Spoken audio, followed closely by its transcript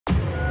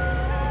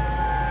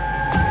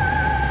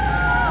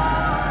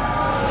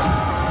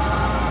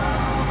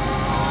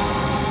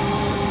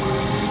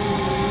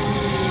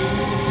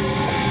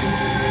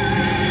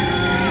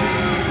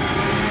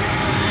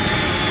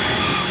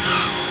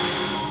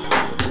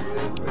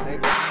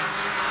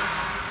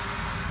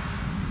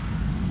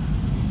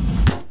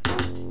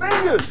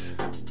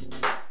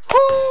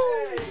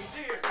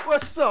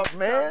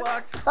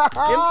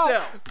Talkbox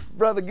himself.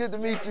 Brother, good to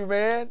meet you,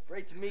 man.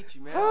 Great to meet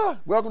you, man.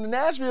 Welcome to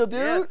Nashville, dude.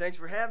 Yeah, thanks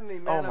for having me,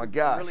 man. Oh my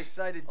gosh. I'm really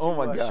excited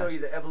to show you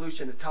the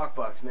evolution of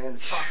Talkbox, man, the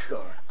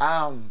TalkStar.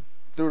 I'm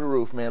through the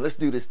roof, man. Let's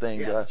do this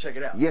thing, bro. Let's check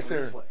it out. Yes,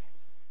 sir. This way.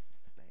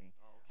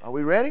 Are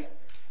we ready?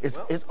 It's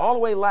all the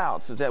way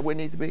loud, so is that where it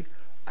needs to be?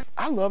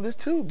 I love this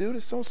tube, dude.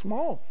 It's so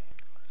small.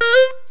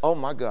 Oh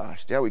my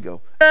gosh, there we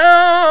go.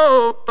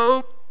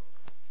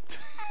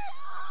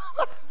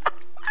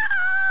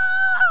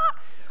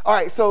 All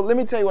right, so let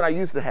me tell you what I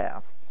used to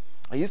have.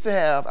 I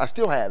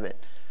still have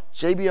it,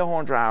 JBL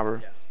horn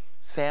driver,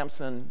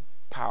 Samson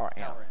power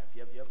amp.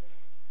 Yep.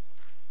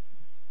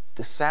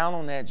 The sound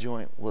on that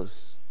joint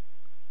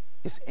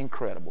it's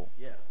incredible.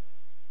 Yeah.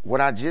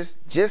 What I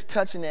just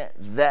touching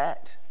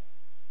that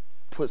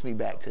puts me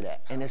back to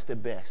that, and it's the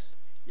best.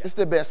 Yeah. It's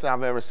the best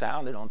I've ever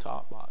sounded on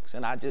Talkbox,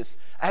 and I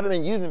haven't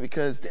been using it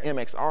because the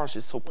MXR is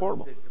just so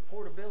portable. The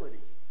portability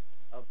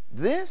of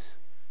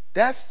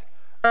that's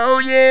oh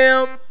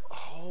yeah.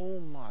 Oh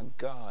my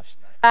gosh.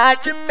 I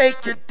can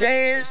make you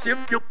dance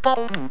if you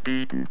want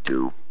me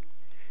to.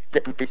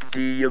 Let me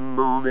see you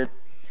moving.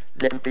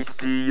 Let me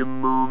see you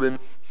moving.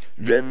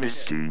 Let me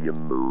see you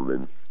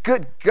moving.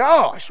 Good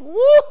gosh.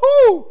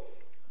 Woohoo!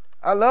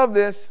 I love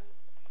this.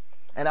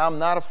 And I'm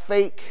not a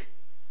fake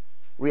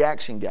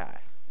reaction guy.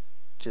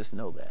 Just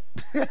know that.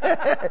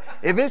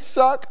 If it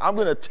sucks, I'm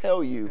going to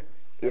tell you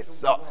it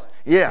sucks.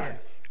 Yeah.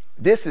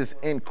 This is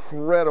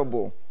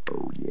incredible.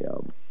 Oh yeah.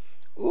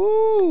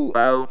 Ooh.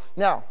 Wow.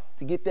 Now,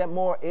 to get that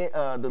more,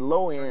 the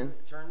low end,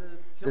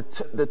 the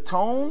tone.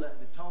 The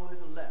tone to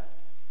the left.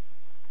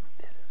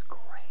 This is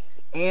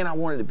crazy. And I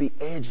wanted to be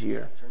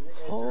edgier.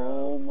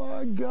 Oh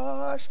my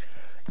gosh.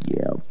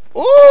 Yeah.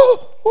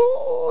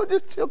 Ooh,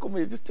 just tickle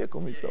me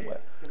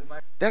somewhere.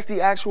 That's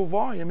the actual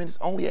volume, and it's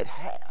only at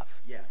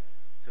half. Yeah.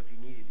 So if you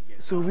needed to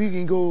get. So we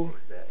can go.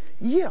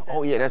 Yeah.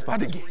 Oh yeah, that's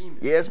about to get.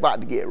 Yeah, it's about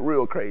to get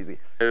real crazy.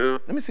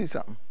 Let me see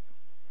something.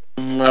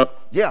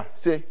 Yeah.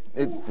 See,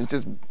 it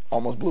just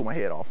almost blew my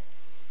head off.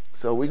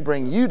 So we can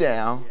bring you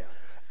down.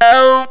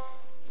 Yeah.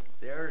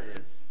 There it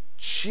is.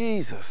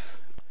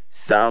 Jesus.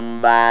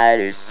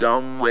 Somebody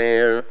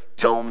somewhere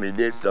told me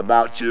this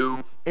about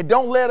you. It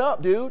don't let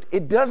up, dude.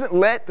 It doesn't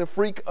let the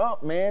freak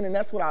up, man, and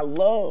that's what I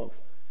love.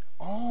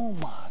 Oh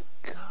my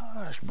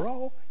gosh,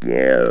 bro.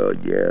 Yeah.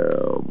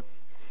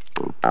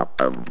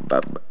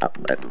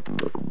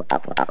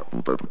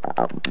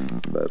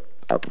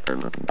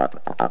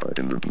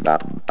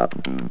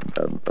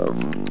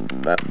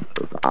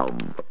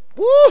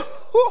 Woo!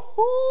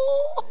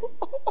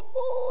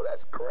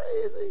 That's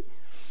crazy.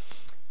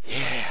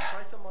 Yeah.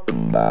 Try some on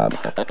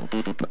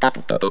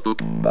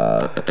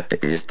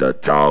It's the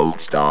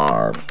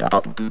TalkStar.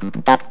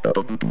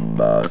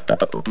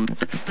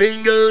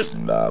 Fingazz.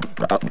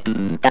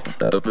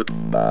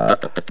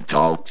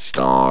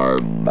 TalkStar.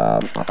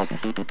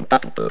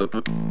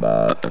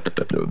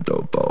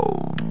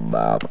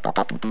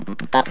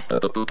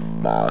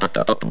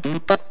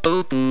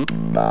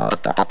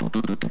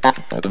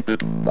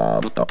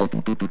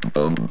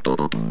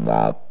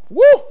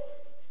 Woo!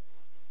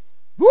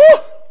 Woo!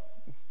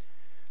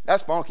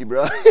 That's funky,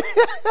 bro.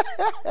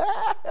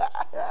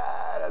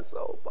 That's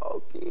so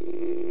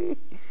funky.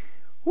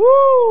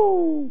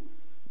 Woo!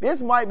 This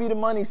might be the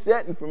money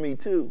setting for me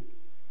too,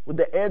 with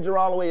the edger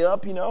all the way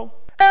up, you know.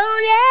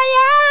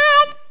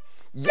 Oh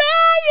yeah.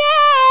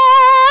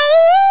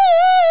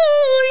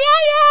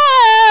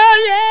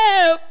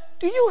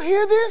 Do you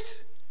hear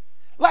this?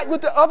 Like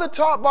with the other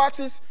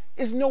Talkboxes,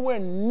 it's nowhere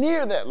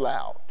near that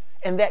loud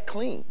and that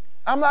clean.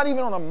 I'm not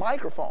even on a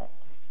microphone.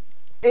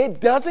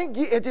 It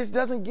just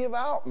doesn't give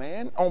out,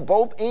 man, on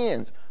both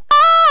ends.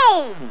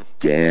 Boom!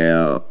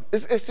 Yeah.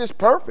 It's just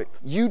perfect.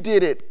 You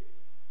did it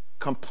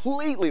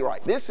completely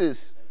right.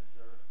 This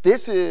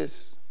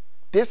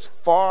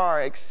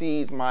far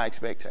exceeds my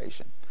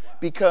expectation.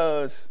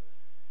 Because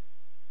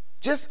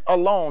just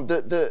alone,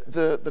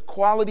 the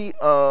quality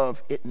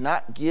of it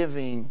not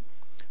giving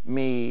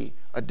me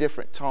a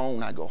different tone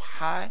when I go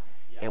high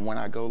and when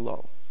I go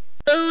low.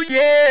 Oh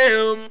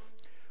yeah.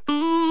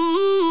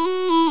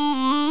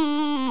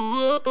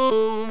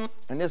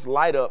 And this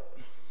light up,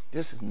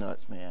 this is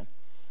nuts, man.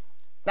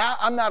 Now,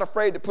 I'm not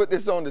afraid to put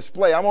this on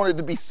display. I want it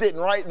to be sitting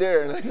right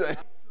there.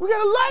 We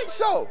got a light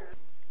show.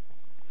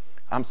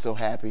 I'm so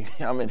happy.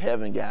 I'm in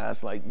heaven,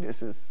 guys. Like,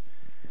 this is...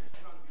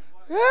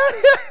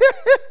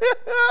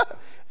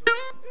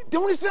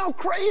 Don't it sound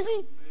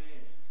crazy?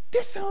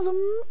 This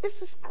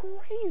is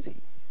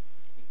crazy.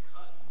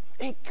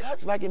 It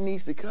cuts like it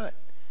needs to cut.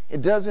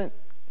 It doesn't...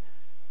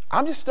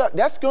 I'm just stuck.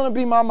 That's going to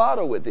be my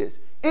motto with this.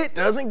 It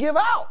doesn't give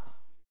out.